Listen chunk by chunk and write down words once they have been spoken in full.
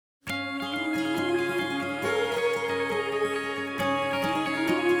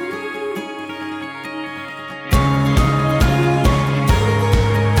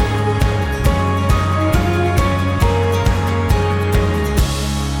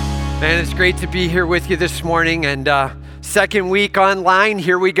Man, it's great to be here with you this morning, and second week online,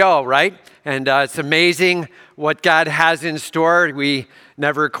 here we go, right? And it's amazing what God has in store. We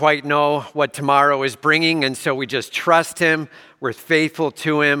never quite know what tomorrow is bringing, and so we just trust Him. We're faithful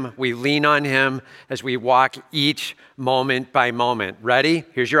to Him. We lean on Him as we walk each moment by moment. Ready?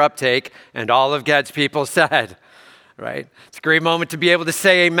 Here's your uptake. And all of God's people said, right? It's a great moment to be able to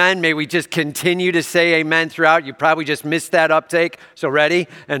say amen. May we just continue to say amen throughout. You probably just missed that uptake. So ready?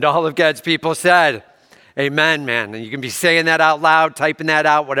 And all of God's people said, amen, man. And you can be saying that out loud, typing that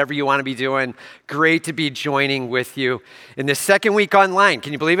out, whatever you want to be doing. Great to be joining with you in this second week online.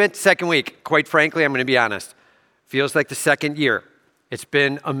 Can you believe it? Second week. Quite frankly, I'm going to be honest. Feels like the second year. It's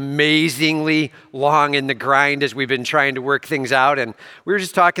been amazingly long in the grind as we've been trying to work things out. And we were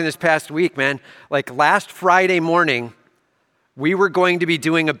just talking this past week, man, like last Friday morning, we were going to be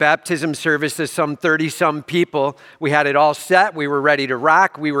doing a baptism service to some 30-some people. We had it all set. We were ready to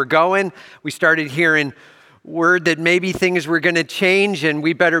rock. We were going. We started hearing word that maybe things were going to change and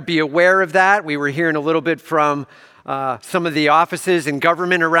we better be aware of that. We were hearing a little bit from some of the offices and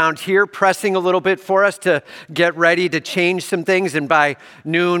government around here pressing a little bit for us to get ready to change some things. And by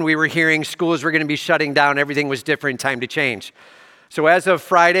noon, we were hearing schools were going to be shutting down. Everything was different, time to change. So as of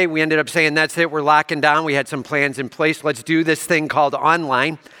Friday, we ended up saying, that's it, we're locking down. We had some plans in place. Let's do this thing called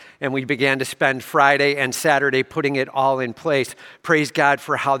online. And we began to spend Friday and Saturday putting it all in place. Praise God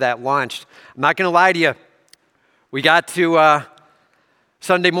for how that launched. I'm not going to lie to you. We got to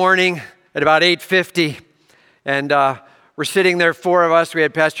Sunday morning at about 8:50. And we're sitting there, four of us. We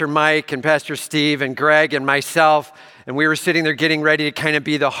had Pastor Mike and Pastor Steve and Greg and myself. And we were sitting there getting ready to kind of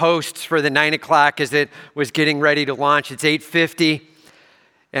be the hosts for the 9 o'clock as it was getting ready to launch. It's 8:50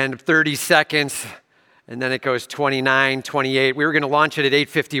 and 30 seconds. And then it goes 29, 28. We were going to launch it at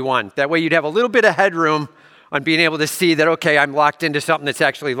 8:51. That way you'd have a little bit of headroom on being able to see that, okay, I'm locked into something that's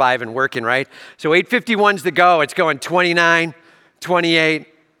actually live and working, right? So 8:51's the go. It's going 29, 28.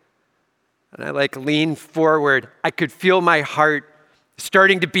 And I lean forward. I could feel my heart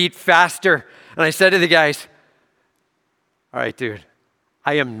starting to beat faster. And I said to the guys, all right, dude,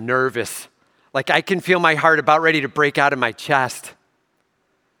 I am nervous. I can feel my heart about ready to break out of my chest.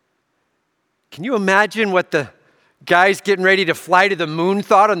 Can you imagine what the guys getting ready to fly to the moon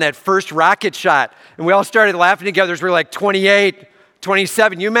thought on that first rocket shot? And we all started laughing together as we were like 28,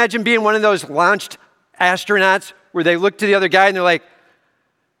 27. You imagine being one of those launched astronauts where they look to the other guy and they're like,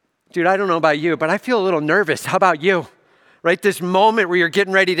 dude, I don't know about you, but I feel a little nervous. How about you? Right? This moment where you're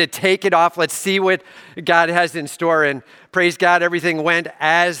getting ready to take it off. Let's see what God has in store. And praise God, everything went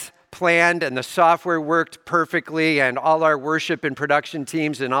as planned and the software worked perfectly and all our worship and production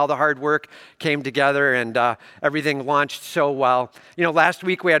teams and all the hard work came together and everything launched so well. You know, last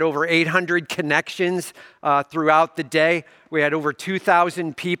week we had over 800 connections throughout the day. We had over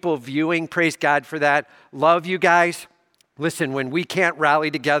 2,000 people viewing. Praise God for that. Love you guys. Listen, when we can't rally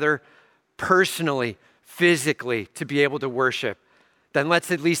together personally, physically, to be able to worship, then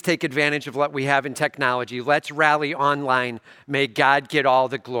let's at least take advantage of what we have in technology. Let's rally online. May God get all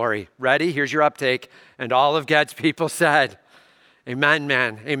the glory. Ready? Here's your uptake. And all of God's people said, amen,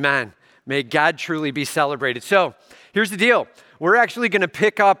 man, amen. May God truly be celebrated. So here's the deal. We're actually going to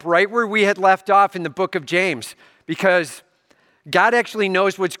pick up right where we had left off in the book of James because God actually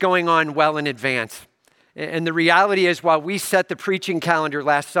knows what's going on well in advance. And the reality is, while we set the preaching calendar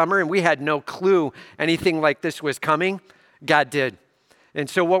last summer and we had no clue anything like this was coming, God did. And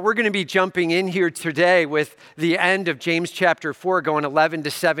so what we're going to be jumping in here today with the end of James chapter 4, going 11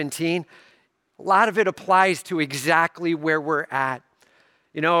 to 17, a lot of it applies to exactly where we're at.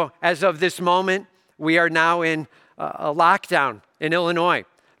 You know, as of this moment, we are now in a lockdown in Illinois.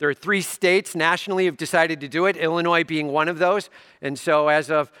 There are 3 states nationally have decided to do it, Illinois being one of those. And so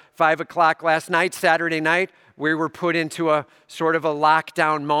as of 5 o'clock last night, Saturday night, we were put into a sort of a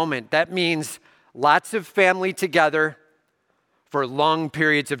lockdown moment. That means lots of family together for long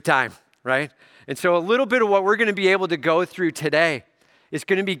periods of time, right? And so a little bit of what we're going to be able to go through today is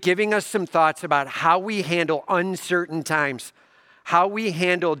going to be giving us some thoughts about how we handle uncertain times, how we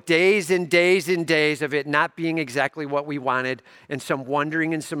handle days and days and days of it not being exactly what we wanted, and some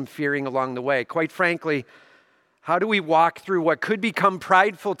wondering and some fearing along the way. Quite frankly, how do we walk through what could become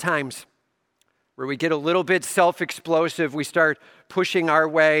prideful times where we get a little bit self-explosive, we start pushing our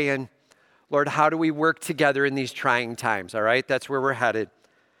way, and Lord, how do we work together in these trying times, all right? That's where we're headed.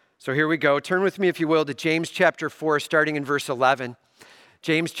 So here we go. Turn with me, if you will, to James chapter 4, starting in verse 11.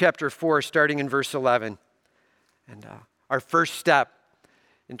 James chapter 4, starting in verse 11. And our first step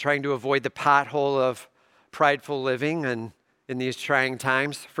in trying to avoid the pothole of prideful living and in these trying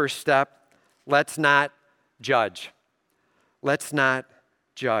times, first step, let's not judge. Let's not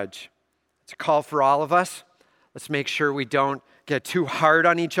judge. It's a call for all of us. Let's make sure we don't get too hard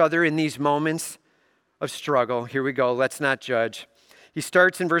on each other in these moments of struggle. Here we go. Let's not judge. He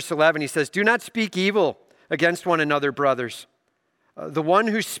starts in verse 11. He says, "Do not speak evil against one another, brothers. The one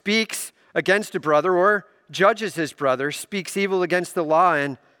who speaks against a brother or judges his brother speaks evil against the law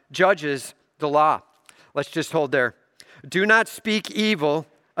and judges the law." Let's just hold there. Do not speak evil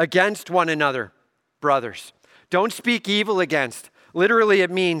against one another, brothers. Don't speak evil against. Literally, it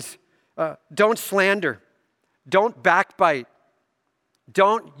means don't slander. Don't backbite.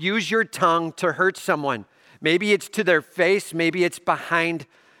 Don't use your tongue to hurt someone. Maybe it's to their face. Maybe it's behind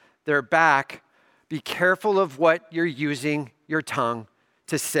their back. Be careful of what you're using your tongue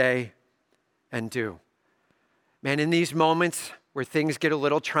to say and do. Man, in these moments where things get a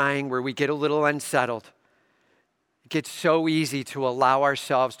little trying, where we get a little unsettled, it gets so easy to allow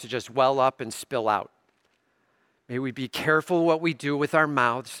ourselves to just well up and spill out. May we be careful what we do with our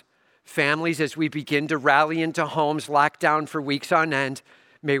mouths. Families, as we begin to rally into homes locked down for weeks on end,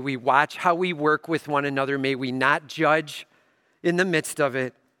 may we watch how we work with one another. May we not judge in the midst of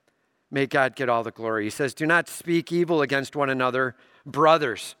it. May God get all the glory. He says, do not speak evil against one another,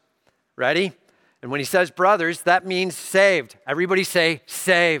 brothers. Ready? And when he says brothers, that means saved. Everybody say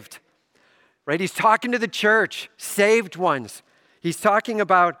saved. Right? He's talking to the church, saved ones. He's talking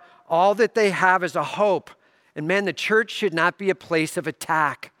about all that they have as a hope. And man, the church should not be a place of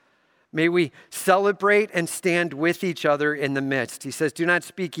attack. May we celebrate and stand with each other in the midst. He says, do not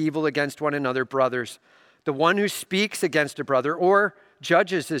speak evil against one another, brothers. The one who speaks against a brother or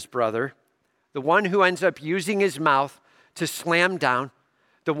judges his brother, the one who ends up using his mouth to slam down,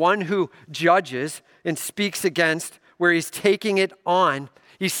 the one who judges and speaks against where he's taking it on.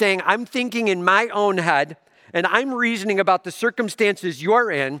 He's saying, I'm thinking in my own head and I'm reasoning about the circumstances you're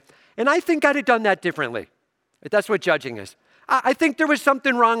in, and I think I'd have done that differently. That's what judging is. I think there was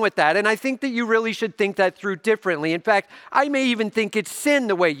something wrong with that, and I think that you really should think that through differently. In fact, I may even think it's sin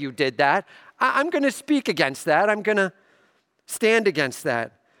the way you did that. I'm going to speak against that. I'm going to stand against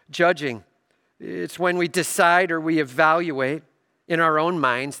that. Judging, it's when we decide or we evaluate in our own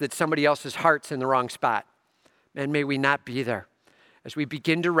minds that somebody else's heart's in the wrong spot. And may we not be there. As we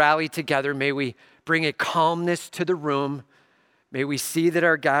begin to rally together, may we bring a calmness to the room. May we see that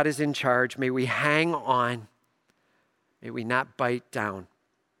our God is in charge. May we hang on. May we not bite down.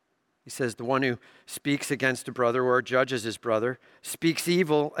 He says, the one who speaks against a brother or judges his brother speaks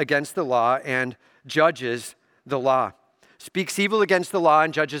evil against the law and judges the law. Speaks evil against the law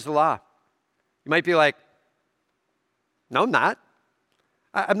and judges the law. You might be like, no, I'm not.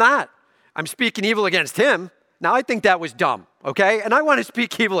 I'm not. I'm speaking evil against him. Now, I think that was dumb, okay? And I want to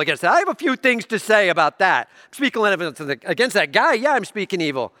speak evil against that. I have a few things to say about that. I'm speaking against that guy. Yeah, I'm speaking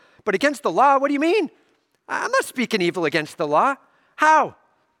evil. But against the law, what do you mean? I'm not speaking evil against the law. How?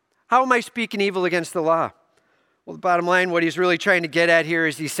 How am I speaking evil against the law? Well, the bottom line, what he's really trying to get at here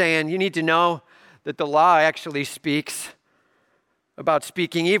is he's saying you need to know that the law actually speaks about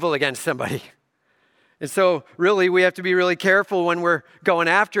speaking evil against somebody. And so really we have to be really careful when we're going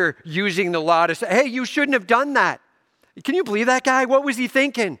after using the law to say, hey, you shouldn't have done that. Can you believe that guy? What was he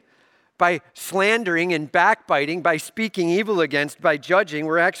thinking? By slandering and backbiting, by speaking evil against, by judging,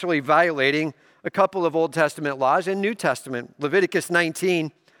 we're actually violating a couple of Old Testament laws and New Testament. Leviticus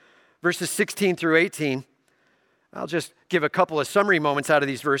 19, verses 16 through 18. I'll just give a couple of summary moments out of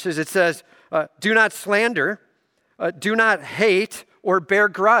these verses. It says, do not slander, do not hate or bear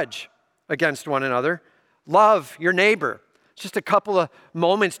grudge against one another. Love your neighbor. Just a couple of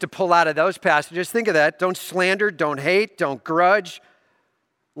moments to pull out of those passages. Think of that. Don't slander, don't hate, don't grudge.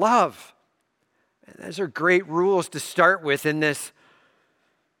 Love. And those are great rules to start with in this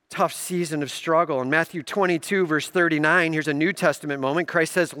tough season of struggle. In Matthew 22, verse 39, here's a New Testament moment.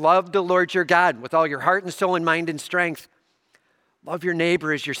 Christ says, love the Lord your God with all your heart and soul and mind and strength. Love your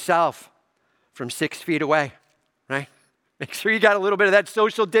neighbor as yourself from 6 feet away, right? Make sure you got a little bit of that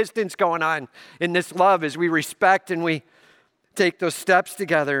social distance going on in this love as we respect and we take those steps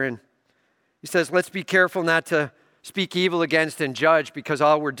together. And he says, let's be careful not to speak evil against and judge, because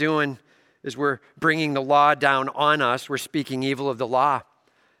all we're doing is we're bringing the law down on us. We're speaking evil of the law.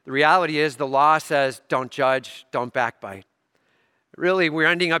 The reality is the law says, don't judge, don't backbite. Really, we're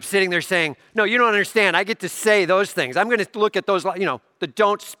ending up sitting there saying, no, you don't understand. I get to say those things. I'm going to look at those, the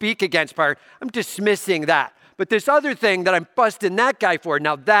don't speak against part. I'm dismissing that. But this other thing that I'm busting that guy for,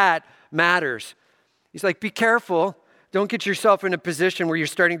 now that matters. He's like, be careful. Don't get yourself in a position where you're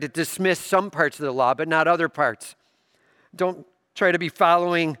starting to dismiss some parts of the law, but not other parts. Don't try to be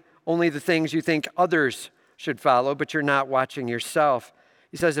following only the things you think others should follow, but you're not watching yourself.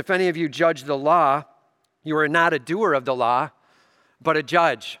 He says, if any of you judge the law, you are not a doer of the law, but a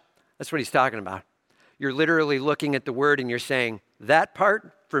judge. That's what he's talking about. You're literally looking at the word and you're saying, that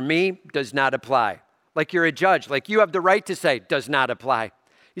part for me does not apply. Like you're a judge, like you have the right to say, does not apply.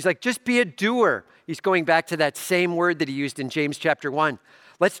 He's like, just be a doer. He's going back to that same word that he used in James chapter 1.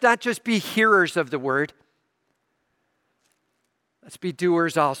 Let's not just be hearers of the word. Let's be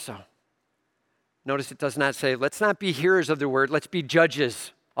doers also. Notice it does not say, let's not be hearers of the word, let's be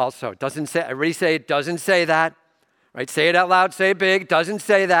judges also. It doesn't say, everybody say it doesn't say that. Right? Say it out loud, say it big. It doesn't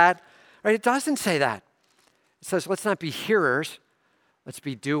say that. Right? It doesn't say that. It says, let's not be hearers, let's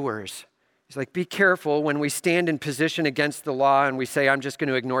be doers. He's like, be careful when we stand in position against the law and we say, I'm just going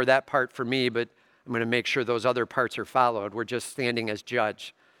to ignore that part for me, but I'm going to make sure those other parts are followed. We're just standing as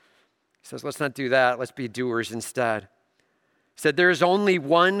judge. He says, let's not do that. Let's be doers instead. He said, there is only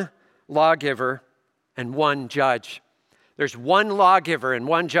one lawgiver and one judge. There's one lawgiver and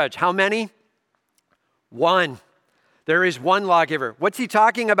one judge. How many? One. There is one lawgiver. What's he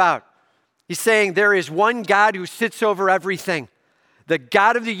talking about? He's saying there is one God who sits over everything, the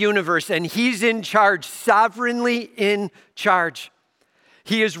God of the universe, and he's in charge, sovereignly in charge.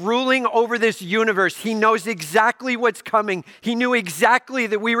 He is ruling over this universe. He knows exactly what's coming. He knew exactly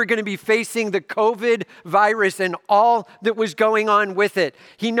that we were going to be facing the COVID virus and all that was going on with it.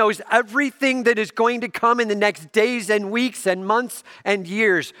 He knows everything that is going to come in the next days and weeks and months and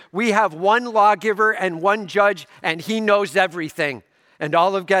years. We have one lawgiver and one judge, and he knows everything. And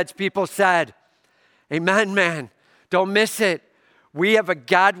all of God's people said, amen, man. Don't miss it. We have a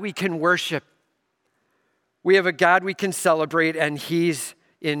God we can worship. We have a God we can celebrate, and he's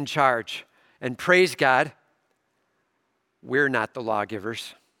in charge. And praise God, we're not the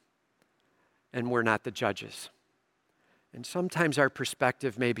lawgivers, and we're not the judges. And sometimes our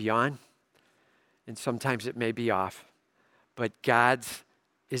perspective may be on, and sometimes it may be off, but God's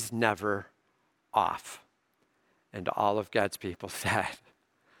is never off. And all of God's people said,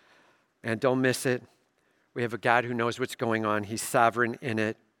 and don't miss it. We have a God who knows what's going on. He's sovereign in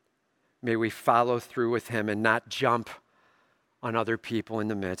it. May we follow through with him and not jump on other people in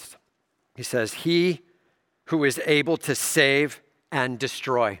the midst. He says, he who is able to save and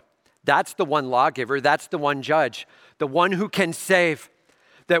destroy. That's the one lawgiver. That's the one judge. The one who can save.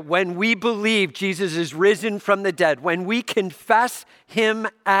 That when we believe Jesus is risen from the dead, when we confess him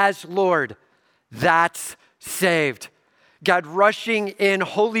as Lord, that's saved. God rushing in,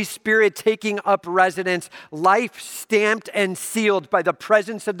 Holy Spirit taking up residence, life stamped and sealed by the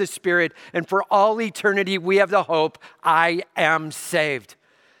presence of the Spirit. And for all eternity, we have the hope, I am saved.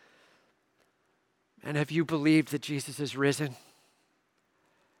 And have you believed that Jesus is risen?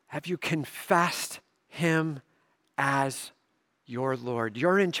 Have you confessed him as your Lord?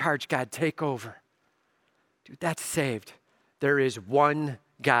 You're in charge, God, take over. Dude, that's saved. There is one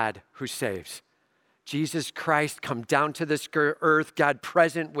God who saves. Jesus Christ come down to this earth, God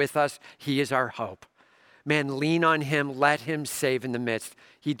present with us. He is our hope. Man, lean on him. Let him save in the midst.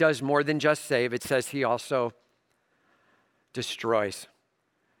 He does more than just save. It says he also destroys.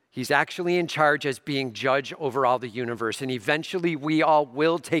 He's actually in charge as being judge over all the universe. And eventually we all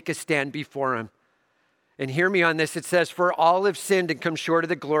will take a stand before him. And hear me on this. It says, for all have sinned and come short of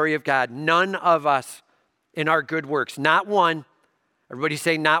the glory of God. None of us in our good works, not one. Everybody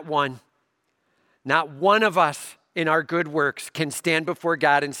say not one. Not one of us in our good works can stand before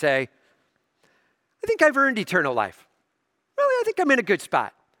God and say, I think I've earned eternal life. Really, I think I'm in a good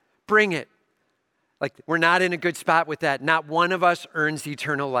spot. Bring it. Like, we're not in a good spot with that. Not one of us earns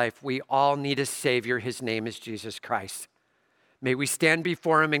eternal life. We all need a Savior. His name is Jesus Christ. May we stand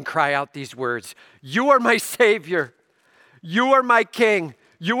before him and cry out these words. You are my Savior. You are my King.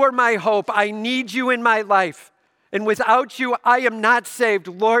 You are my hope. I need you in my life. And without you, I am not saved.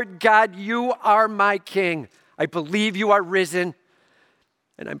 Lord God, you are my King. I believe you are risen,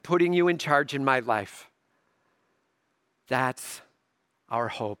 and I'm putting you in charge in my life. That's our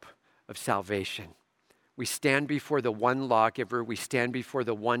hope of salvation. We stand before the one lawgiver, we stand before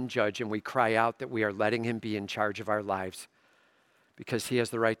the one judge, and we cry out that we are letting him be in charge of our lives because he has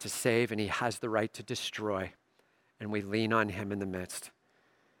the right to save and he has the right to destroy, and we lean on him in the midst.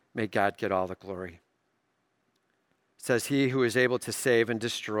 May God get all the glory. It says, he who is able to save and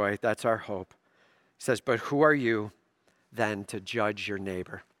destroy, that's our hope. It says, but who are you then to judge your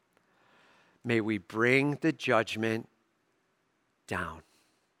neighbor? May we bring the judgment down.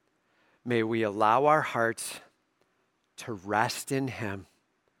 May we allow our hearts to rest in him.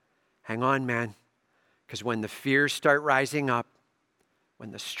 Hang on, man, because when the fears start rising up, when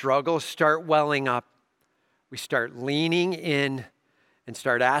the struggles start welling up, we start leaning in and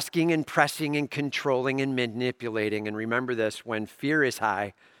start asking and pressing and controlling and manipulating. And remember this, when fear is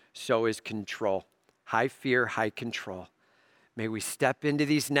high, so is control. High fear, high control. May we step into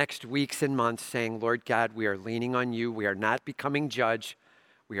these next weeks and months saying, Lord God, we are leaning on you. We are not becoming judge.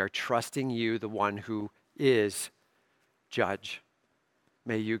 We are trusting you, the one who is judge.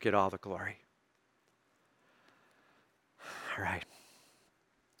 May you get all the glory. All right.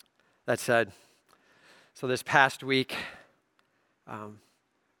 That said, so this past week,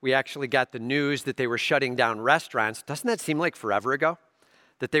 we actually got the news that they were shutting down restaurants. Doesn't that seem like forever ago?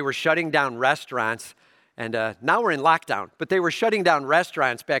 That they were shutting down restaurants, and now we're in lockdown, but they were shutting down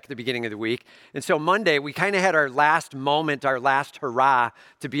restaurants back at the beginning of the week. And so Monday, we kind of had our last moment, our last hurrah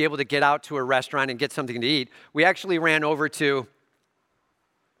to be able to get out to a restaurant and get something to eat. We actually ran over to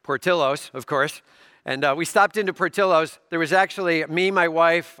Portillo's, of course, and we stopped into Portillo's. There was actually me, my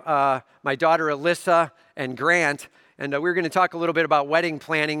wife, my daughter Alyssa, and Grant. And we were going to talk a little bit about wedding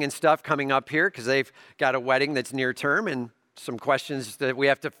planning and stuff coming up here because they've got a wedding that's near term and some questions that we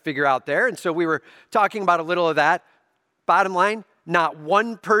have to figure out there. And so we were talking about a little of that. Bottom line, not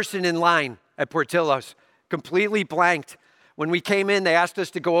one person in line at Portillo's, completely blanked. When we came in, they asked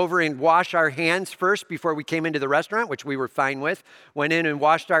us to go over and wash our hands first before we came into the restaurant, which we were fine with. Went in and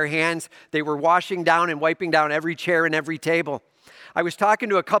washed our hands. They were washing down and wiping down every chair and every table. I was talking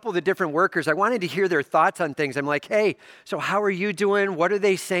to a couple of the different workers. I wanted to hear their thoughts on things. I'm like, hey, so how are you doing? What are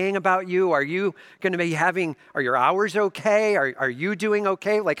they saying about you? Are you going to be are your hours okay? Are you doing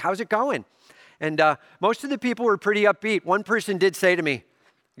okay? Like, how's it going? And most of the people were pretty upbeat. One person did say to me,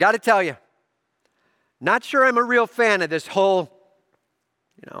 got to tell you, not sure I'm a real fan of this whole,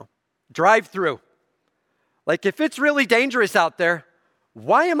 drive-through. Like, if it's really dangerous out there,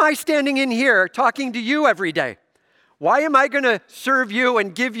 why am I standing in here talking to you every day? Why am I going to serve you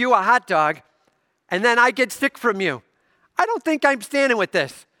and give you a hot dog and then I get sick from you? I don't think I'm standing with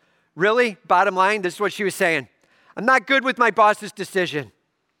this. Really? Bottom line, this is what she was saying. I'm not good with my boss's decision.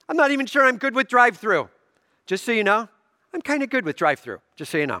 I'm not even sure I'm good with drive-through. Just so you know, I'm kind of good with drive-through,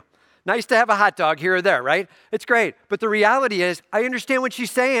 just so you know. Nice to have a hot dog here or there, right? It's great. But the reality is, I understand what she's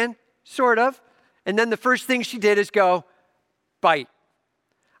saying, sort of. And then the first thing she did is go, bite.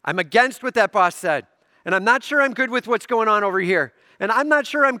 I'm against what that boss said. And I'm not sure I'm good with what's going on over here. And I'm not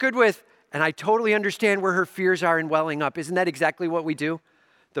sure I'm good with, and I totally understand where her fears are and welling up. Isn't that exactly what we do?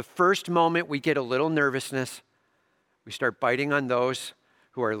 The first moment we get a little nervousness, we start biting on those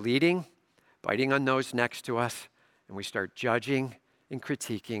who are leading, biting on those next to us, and we start judging and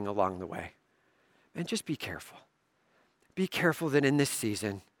critiquing along the way. And just be careful. Be careful that in this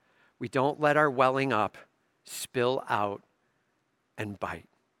season, we don't let our welling up spill out and bite.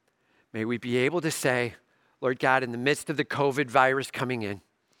 May we be able to say, Lord God, in the midst of the COVID virus coming in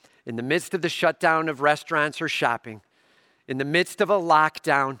the midst of the shutdown of restaurants or shopping, in the midst of a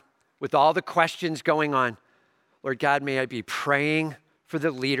lockdown with all the questions going on, Lord God, may I be praying for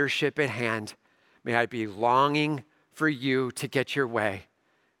the leadership at hand. May I be longing for you to get your way.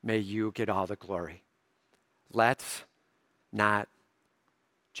 May you get all the glory. Let's not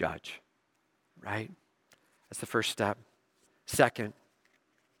judge, right? That's the first step. Second,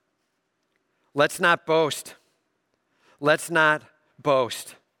 let's not boast. Let's not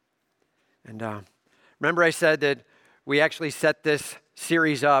boast. And remember I said that we actually set this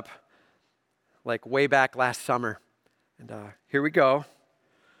series up like way back last summer. And here we go.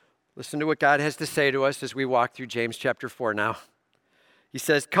 Listen to what God has to say to us as we walk through James chapter 4 now. He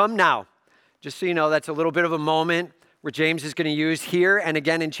says, come now. Just so you know, that's a little bit of a moment where James is going to use here and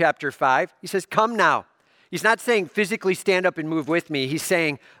again in chapter 5. He says, come now. He's not saying physically stand up and move with me. He's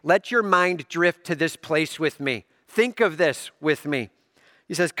saying, let your mind drift to this place with me. Think of this with me.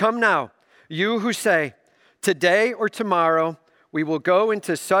 He says, come now, you who say, today or tomorrow we will go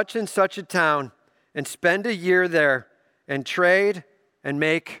into such and such a town and spend a year there and trade and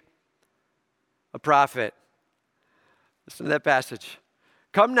make a profit. Listen to that passage.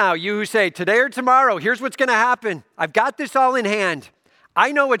 Come now, you who say, today or tomorrow, here's what's going to happen. I've got this all in hand.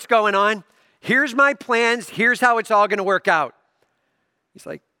 I know what's going on. Here's my plans. Here's how it's all going to work out. He's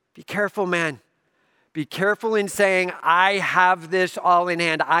like, be careful, man. Be careful in saying, I have this all in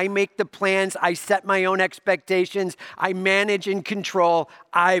hand. I make the plans. I set my own expectations. I manage and control.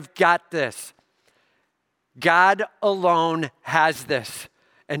 I've got this. God alone has this.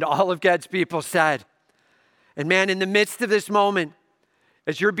 And all of God's people said. And man, in the midst of this moment,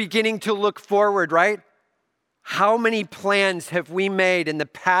 as you're beginning to look forward, right? How many plans have we made in the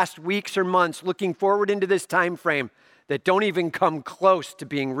past weeks or months looking forward into this time frame that don't even come close to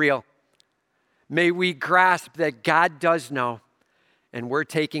being real? May we grasp that God does know, and we're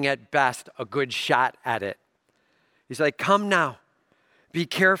taking at best a good shot at it. He's like, come now, be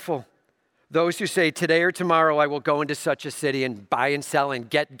careful. Those who say, today or tomorrow I will go into such a city and buy and sell and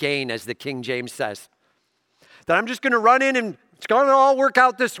get gain, as the King James says. that I'm just going to run in and it's going to all work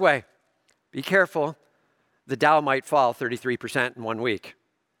out this way. Be careful. The Dow might fall 33% in 1 week,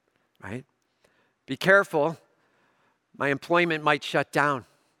 right? Be careful. My employment might shut down.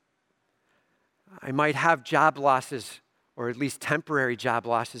 I might have job losses, or at least temporary job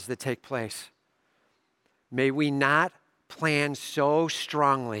losses that take place. May we not plan so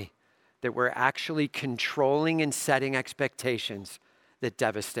strongly that we're actually controlling and setting expectations that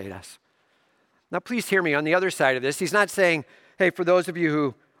devastate us. Now, please hear me on the other side of this. He's not saying, hey, for those of you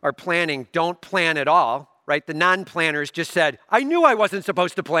who are planning, don't plan at all, right? The non-planners just said, I knew I wasn't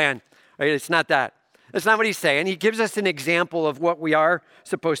supposed to plan. Right? It's not that. That's not what he's saying. He gives us an example of what we are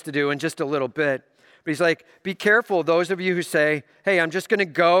supposed to do in just a little bit. But he's like, be careful, those of you who say, hey, I'm just going to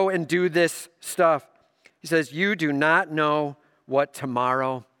go and do this stuff. He says, you do not know what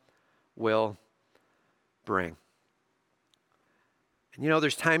tomorrow will bring. And you know,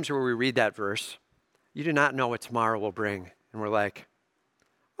 there's times where we read that verse, you do not know what tomorrow will bring. And we're like,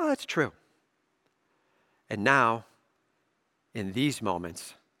 well, that's true. And now, in these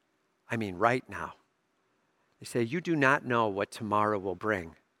moments, I mean right now, they say, you do not know what tomorrow will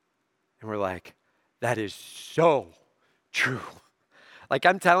bring. And we're like, that is so true. Like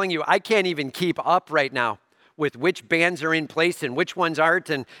I'm telling you, I can't even keep up right now with which bans are in place and which ones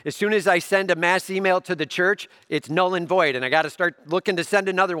aren't. And as soon as I send a mass email to the church, it's null and void. And I got to start looking to send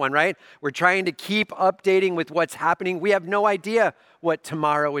another one, right? We're trying to keep updating with what's happening. We have no idea what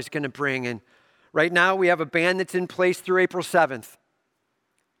tomorrow is going to bring. And right now we have a ban that's in place through April 7th.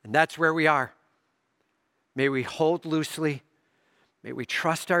 And that's where we are. May we hold loosely. May we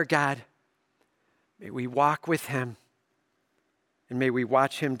trust our God. May we walk with him. And may we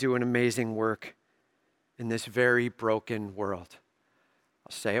watch him do an amazing work in this very broken world.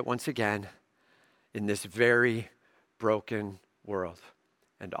 I'll say it once again. In this very broken world.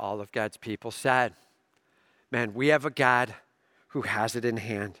 And all of God's people said, man, we have a God who has it in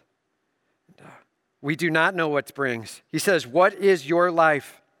hand. We do not know what brings. He says, what is your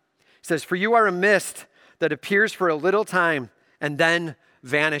life? He says, for you are a mist that appears for a little time and then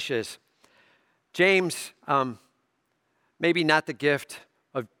vanishes. James, maybe not the gift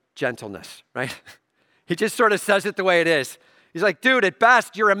of gentleness, right? He just sort of says it the way it is. He's like, dude, at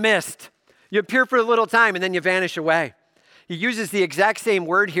best, you're a mist. You appear for a little time and then you vanish away. He uses the exact same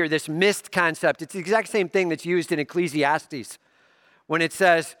word here, this mist concept. It's the exact same thing that's used in Ecclesiastes when it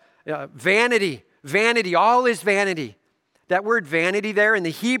says, vanity, vanity, all is vanity. That word vanity there in the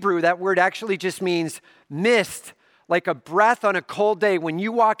Hebrew, that word actually just means mist, like a breath on a cold day. When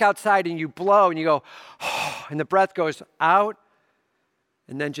you walk outside and you blow and you go, oh, and the breath goes out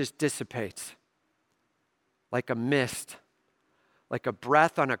and then just dissipates. Like a mist, like a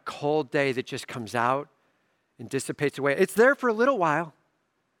breath on a cold day that just comes out and dissipates away. It's there for a little while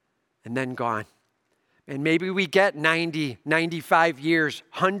and then gone. And maybe we get 90, 95 years,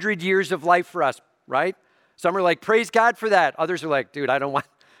 100 years of life for us, right? Some are like, praise God for that. Others are like, dude, I don't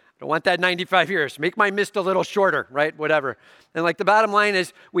want that 95 years. Make my mist a little shorter, right? Whatever. And like the bottom line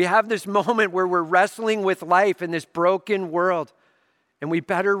is we have this moment where we're wrestling with life in this broken world. And we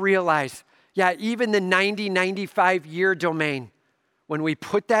better realize, yeah, even the 90, 95 year domain, when we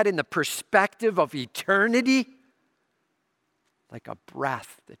put that in the perspective of eternity, like a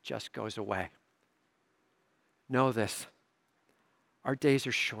breath that just goes away. Know this, our days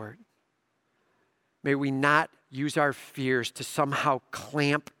are short. May we not use our fears to somehow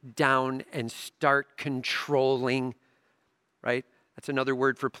clamp down and start controlling, right? That's another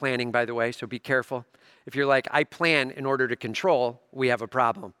word for planning, by the way, so be careful. If you're like, I plan in order to control, we have a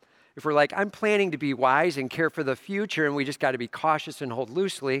problem. If we're like, I'm planning to be wise and care for the future, and we just got to be cautious and hold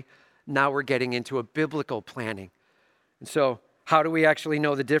loosely, now we're getting into a biblical planning. And so, how do we actually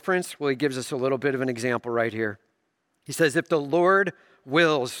know the difference? Well, he gives us a little bit of an example right here. He says, if the Lord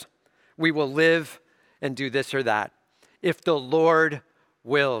wills, we will live and do this or that. If the Lord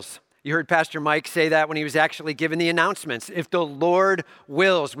wills. You heard Pastor Mike say that when he was actually giving the announcements. If the Lord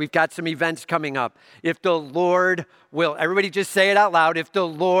wills, we've got some events coming up. If the Lord will. Everybody just say it out loud. If the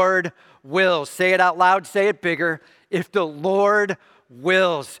Lord wills. Say it out loud, say it bigger. If the Lord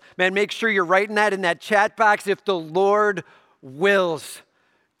wills. Man, make sure you're writing that in that chat box. If the Lord wills.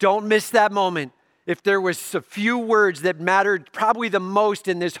 Don't miss that moment. If there was a few words that mattered probably the most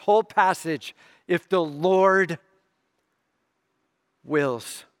in this whole passage, if the Lord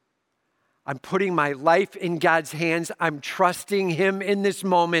wills. I'm putting my life in God's hands. I'm trusting him in this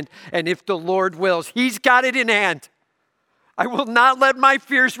moment. And if the Lord wills, he's got it in hand. I will not let my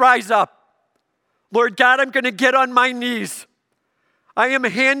fears rise up. Lord God, I'm going to get on my knees. I am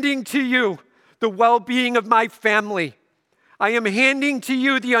handing to you the well-being of my family. I am handing to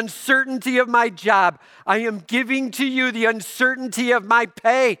you the uncertainty of my job. I am giving to you the uncertainty of my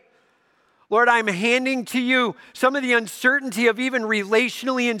pay. Lord, I'm handing to you some of the uncertainty of even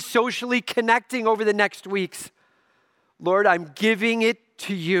relationally and socially connecting over the next weeks. Lord, I'm giving it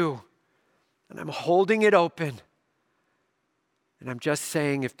to you, and I'm holding it open. And I'm just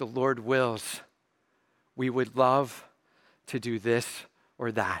saying, if the Lord wills, we would love to do this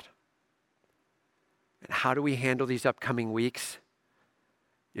or that. And how do we handle these upcoming weeks?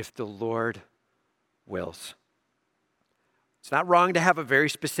 If the Lord wills. It's not wrong to have a very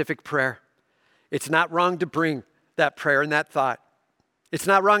specific prayer. It's not wrong to bring that prayer and that thought. It's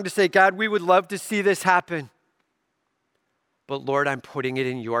not wrong to say, God, we would love to see this happen. But Lord, I'm putting it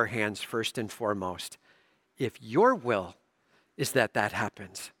in your hands first and foremost. If your will is that that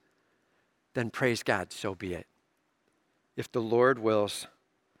happens, then praise God, so be it. If the Lord wills,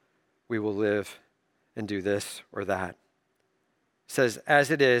 we will live and do this or that. It says,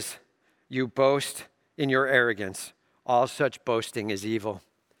 as it is, you boast in your arrogance. All such boasting is evil.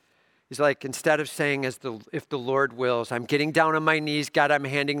 He's like, instead of saying, if the Lord wills, I'm getting down on my knees, God, I'm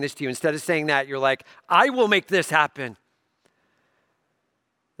handing this to you. Instead of saying that, you're like, I will make this happen.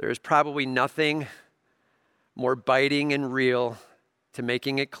 There is probably nothing more biting and real to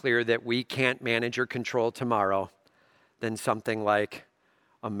making it clear that we can't manage or control tomorrow than something like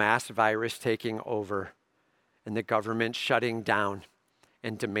a mass virus taking over and the government shutting down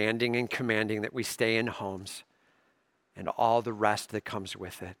and demanding and commanding that we stay in homes and all the rest that comes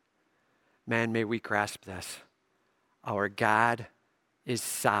with it. Man, may we grasp this. Our God is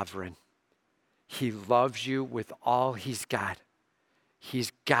sovereign. He loves you with all he's got.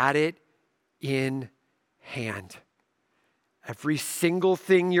 He's got it in hand. Every single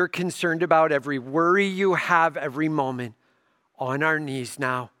thing you're concerned about, every worry you have every moment, on our knees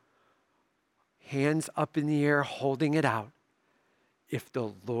now, hands up in the air, holding it out. If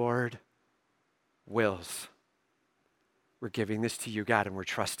the Lord wills, we're giving this to you, God, and we're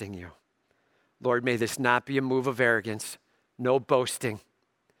trusting you. Lord, may this not be a move of arrogance, no boasting.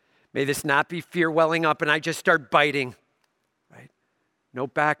 May this not be fear welling up and I just start biting, right? No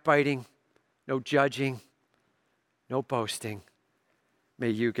backbiting, no judging, no boasting.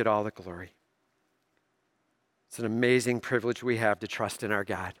 May you get all the glory. It's an amazing privilege we have to trust in our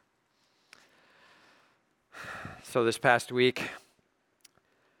God. So this past week,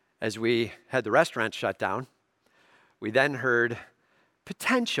 as we had the restaurant shut down, we then heard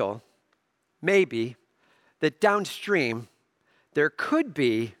potential, maybe, that downstream there could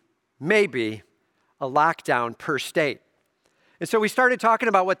be, maybe, a lockdown per state. And so we started talking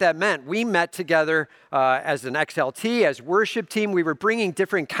about what that meant. We met together as an XLT, as worship team. We were bringing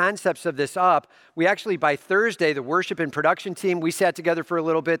different concepts of this up. We actually, by Thursday, the worship and production team, we sat together for a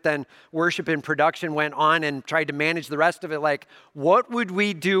little bit. Then worship and production went on and tried to manage the rest of it. Like, what would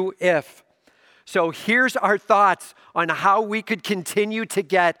we do if? So here's our thoughts on how we could continue to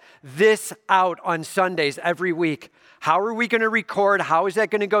get this out on Sundays every week. How are we going to record? How is that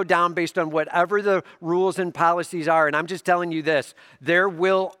going to go down based on whatever the rules and policies are? And I'm just telling you this, there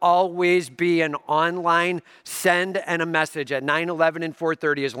will always be an online send and a message at 9, 11, and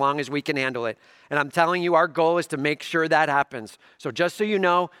 4:30 as long as we can handle it. And I'm telling you, our goal is to make sure that happens. So just so you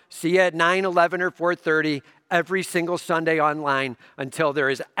know, see you at 9, 11, or 4:30 every single Sunday online until there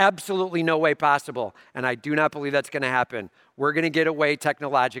is absolutely no way possible. And I do not believe that's going to happen. We're going to get a way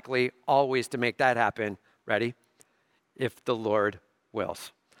technologically always to make that happen. Ready? If the Lord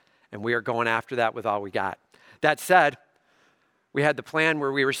wills. And we are going after that with all we got. That said, we had the plan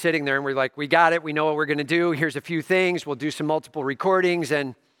where we were sitting there and we're like, we got it. We know what we're going to do. Here's a few things. We'll do some multiple recordings.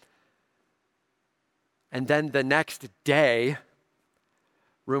 And then the next day,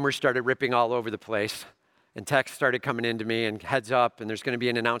 rumors started ripping all over the place. And texts started coming into me and heads up, and there's going to be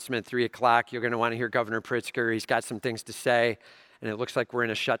an announcement at 3 o'clock. You're going to want to hear Governor Pritzker. He's got some things to say. And it looks like we're in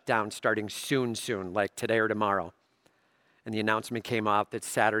a shutdown starting soon, like today or tomorrow. And the announcement came out that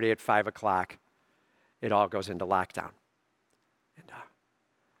Saturday at 5 o'clock, it all goes into lockdown.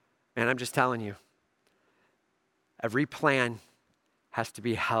 And I'm just telling you, every plan has to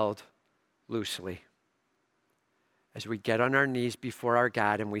be held loosely. As we get on our knees before our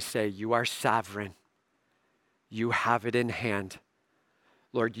God and we say, you are sovereign. You have it in hand.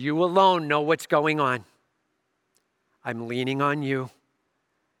 Lord, you alone know what's going on. I'm leaning on you,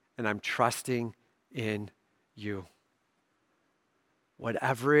 and I'm trusting in you.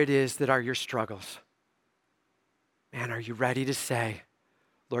 Whatever it is that are your struggles, man, are you ready to say,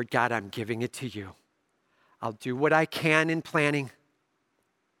 Lord God, I'm giving it to you. I'll do what I can in planning,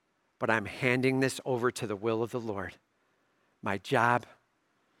 but I'm handing this over to the will of the Lord. My job,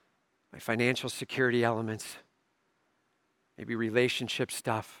 my financial security elements, maybe relationship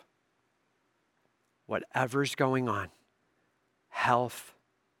stuff, whatever's going on, health,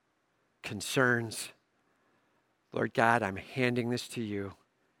 concerns. Lord God, I'm handing this to you.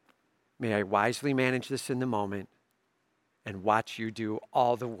 May I wisely manage this in the moment and watch you do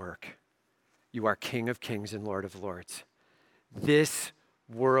all the work. You are King of Kings and Lord of Lords. This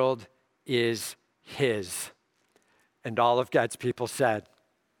world is his. And all of God's people said,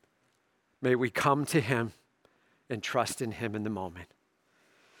 may we come to him and trust in him in the moment.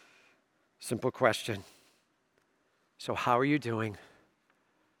 Simple question. So how are you doing?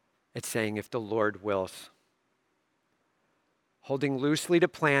 It's saying, if the Lord wills. Holding loosely to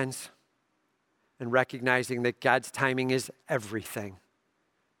plans and recognizing that God's timing is everything.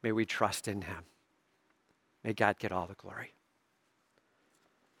 May we trust in him. May God get all the glory.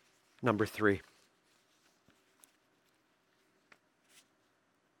 Number 3.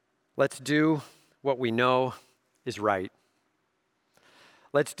 Let's do what we know is right.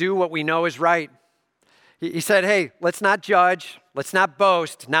 Let's do what we know is right. He said, hey, let's not judge. Let's not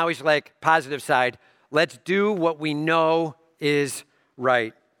boast. Now he's like, positive side. Let's do what we know is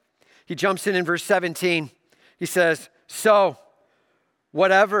right. He jumps in verse 17. He says, so,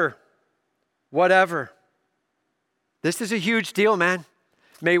 whatever. This is a huge deal, man.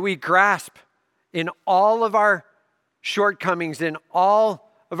 May we grasp in all of our shortcomings, in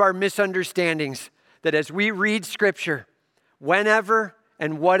all of our misunderstandings, that as we read Scripture, whenever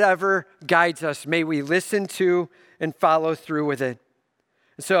and whatever guides us, may we listen to and follow through with it.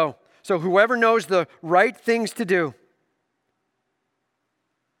 So whoever knows the right things to do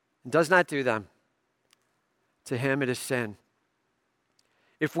and does not do them, to him it is sin.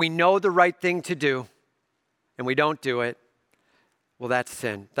 If we know the right thing to do and we don't do it, well, that's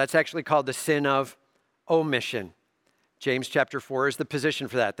sin. That's actually called the sin of omission. James chapter 4 is the position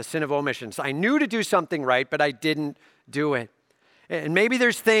for that, the sin of omission. So I knew to do something right, but I didn't do it. And maybe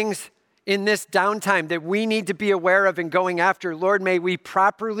there's things in this downtime that we need to be aware of and going after. Lord, may we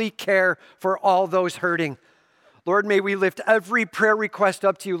properly care for all those hurting. Lord, may we lift every prayer request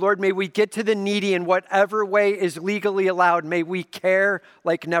up to you. Lord, may we get to the needy in whatever way is legally allowed. May we care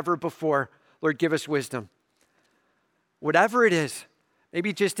like never before. Lord, give us wisdom. Whatever it is,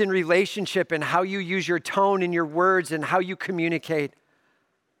 maybe just in relationship and how you use your tone and your words and how you communicate.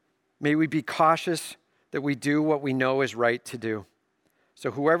 May we be cautious that we do what we know is right to do. So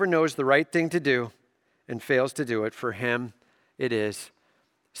whoever knows the right thing to do and fails to do it, for him it is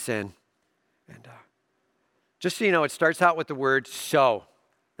sin. And just so you know, it starts out with the word so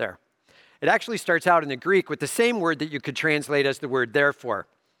there. It actually starts out in the Greek with the same word that you could translate as the word therefore.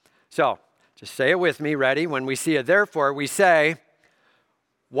 So just say it with me. Ready? When we see a therefore, we say,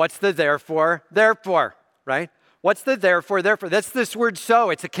 what's the therefore? Therefore, right? What's the therefore? Therefore. That's this word so.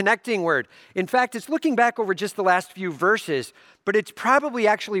 It's a connecting word. In fact, it's looking back over just the last few verses, but it's probably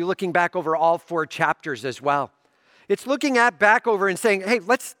actually looking back over all 4 chapters as well. It's looking back over and saying, hey,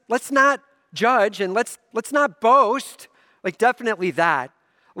 let's not judge and let's not boast. Like definitely that.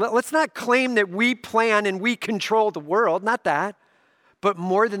 Let's not claim that we plan and we control the world. Not that. But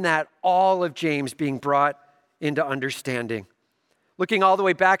more than that, all of James being brought into understanding. Looking all the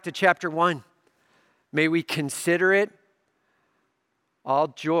way back to chapter 1, may we consider it all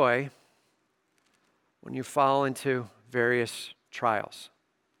joy when you fall into various trials.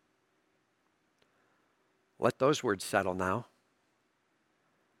 Let those words settle now.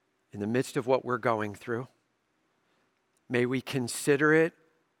 In the midst of what we're going through, may we consider it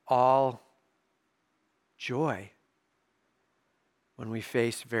all joy when we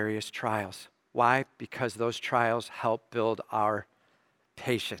face various trials. Why? Because those trials help build our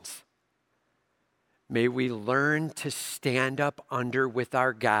patience. May we learn to stand up under with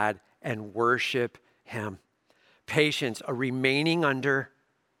our God and worship him. Patience, a remaining under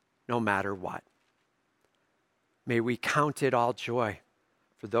no matter what. May we count it all joy.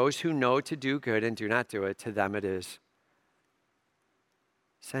 For those who know to do good and do not do it, to them it is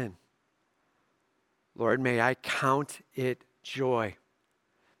sin. Lord, may I count it joy.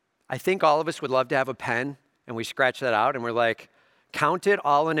 I think all of us would love to have a pen, and we scratch that out, and we're like, count it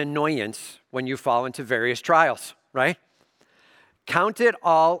all an annoyance when you fall into various trials, right? Count it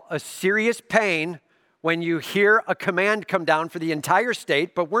all a serious pain when you hear a command come down for the entire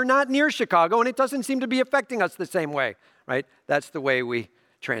state, but we're not near Chicago, and it doesn't seem to be affecting us the same way, right? That's the way we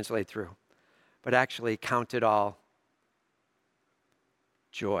translate through. But actually, count it all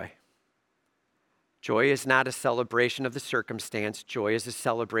joy. Joy is not a celebration of the circumstance. Joy is a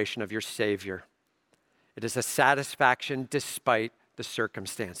celebration of your Savior. It is a satisfaction despite the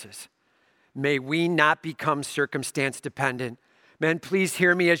circumstances. May we not become circumstance dependent. Man, please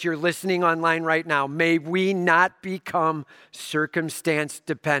hear me as you're listening online right now. May we not become circumstance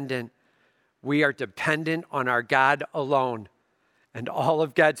dependent. We are dependent on our God alone. And all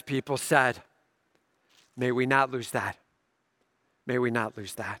of God's people said, may we not lose that. May we not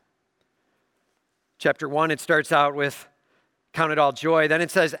lose that. Chapter 1, it starts out with, count it all joy. Then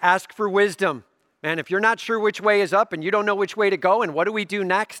it says, ask for wisdom. Man, if you're not sure which way is up and you don't know which way to go and what do we do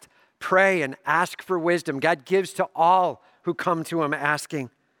next, pray and ask for wisdom. God gives to all who come to him asking.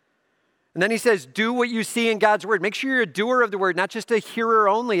 And then he says, do what you see in God's word. Make sure you're a doer of the word, not just a hearer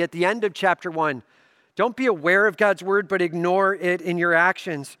only at the end of chapter 1. Don't be aware of God's word, but ignore it in your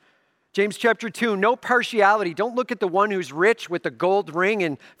actions. James chapter 2, no partiality. Don't look at the one who's rich with the gold ring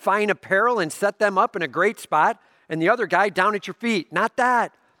and fine apparel and set them up in a great spot and the other guy down at your feet. Not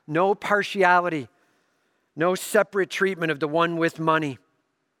that. No partiality. No separate treatment of the one with money.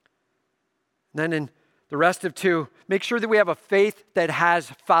 And then in the rest of 2, make sure that we have a faith that has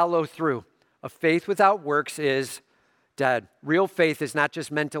follow through. A faith without works is dead. Real faith is not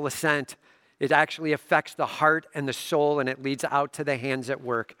just mental assent. It actually affects the heart and the soul, and it leads out to the hands at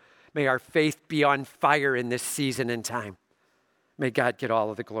work. May our faith be on fire in this season and time. May God get all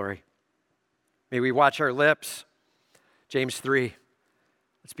of the glory. May we watch our lips. James 3,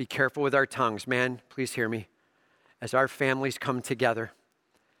 let's be careful with our tongues. Man, please hear me. As our families come together,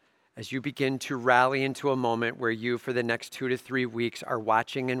 as you begin to rally into a moment where you, for the next 2 to 3 weeks, are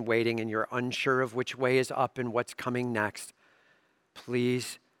watching and waiting and you're unsure of which way is up and what's coming next,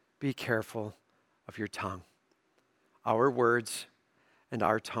 please be careful of your tongue. Our words and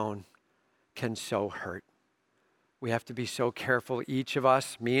our tone can so hurt. We have to be so careful, each of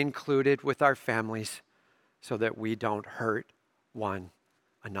us, me included, with our families, so that we don't hurt one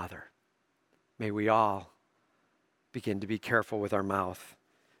another. May we all begin to be careful with our mouth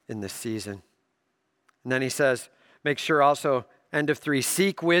in this season. And then he says, make sure also, end of 3,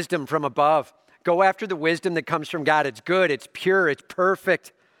 seek wisdom from above. Go after the wisdom that comes from God. It's good, it's pure, it's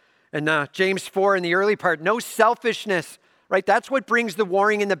perfect. And James 4 in the early part, no selfishness, right? That's what brings the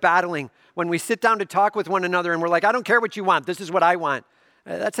warring and the battling. When we sit down to talk with one another and we're like, I don't care what you want, this is what I want.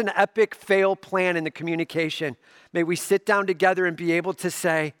 That's an epic fail plan in the communication. May we sit down together and be able to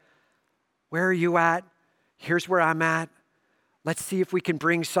say, where are you at? Here's where I'm at. Let's see if we can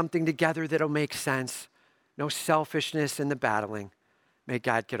bring something together that'll make sense. No selfishness in the battling. May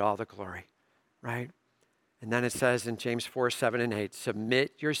God get all the glory, right? And then it says in James 4, 7 and 8,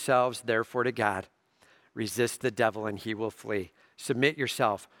 submit yourselves therefore to God. Resist the devil and he will flee. Submit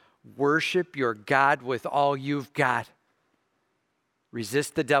yourself. Worship your God with all you've got.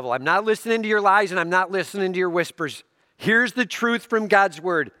 Resist the devil. I'm not listening to your lies and I'm not listening to your whispers. Here's the truth from God's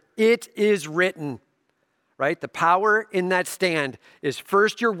word. It is written. Right? The power in that stand is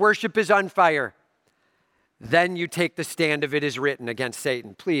first your worship is on fire. Then you take the stand of it is written against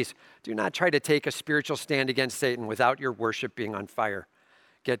Satan. Please do not try to take a spiritual stand against Satan without your worship being on fire.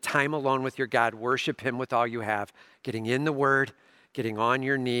 Get time alone with your God. Worship him with all you have. Getting in the word, getting on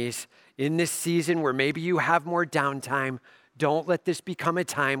your knees. In this season where maybe you have more downtime, don't let this become a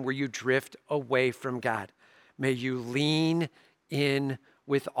time where you drift away from God. May you lean in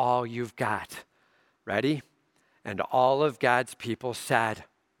with all you've got. Ready? And all of God's people said,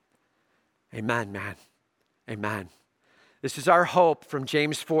 amen, man. Amen. This is our hope from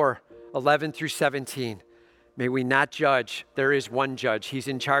James 4, 11 through 17. May we not judge. There is one judge. He's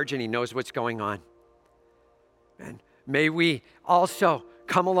in charge and he knows what's going on. And may we also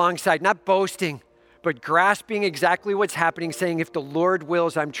come alongside, not boasting, but grasping exactly what's happening, saying, if the Lord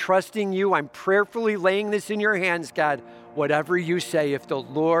wills, I'm trusting you. I'm prayerfully laying this in your hands, God. Whatever you say, if the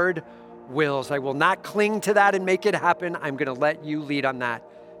Lord wills. I will not cling to that and make it happen. I'm going to let you lead on that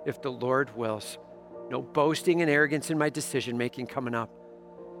if the Lord wills. No boasting and arrogance in my decision making coming up.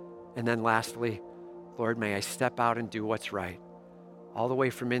 And then lastly, Lord, may I step out and do what's right. All the way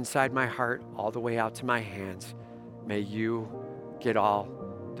from inside my heart, all the way out to my hands. May you get all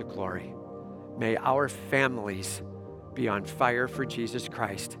the glory. May our families be on fire for Jesus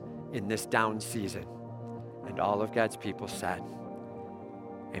Christ in this down season. And all of God's people said,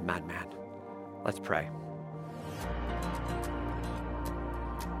 amen, man. Let's pray.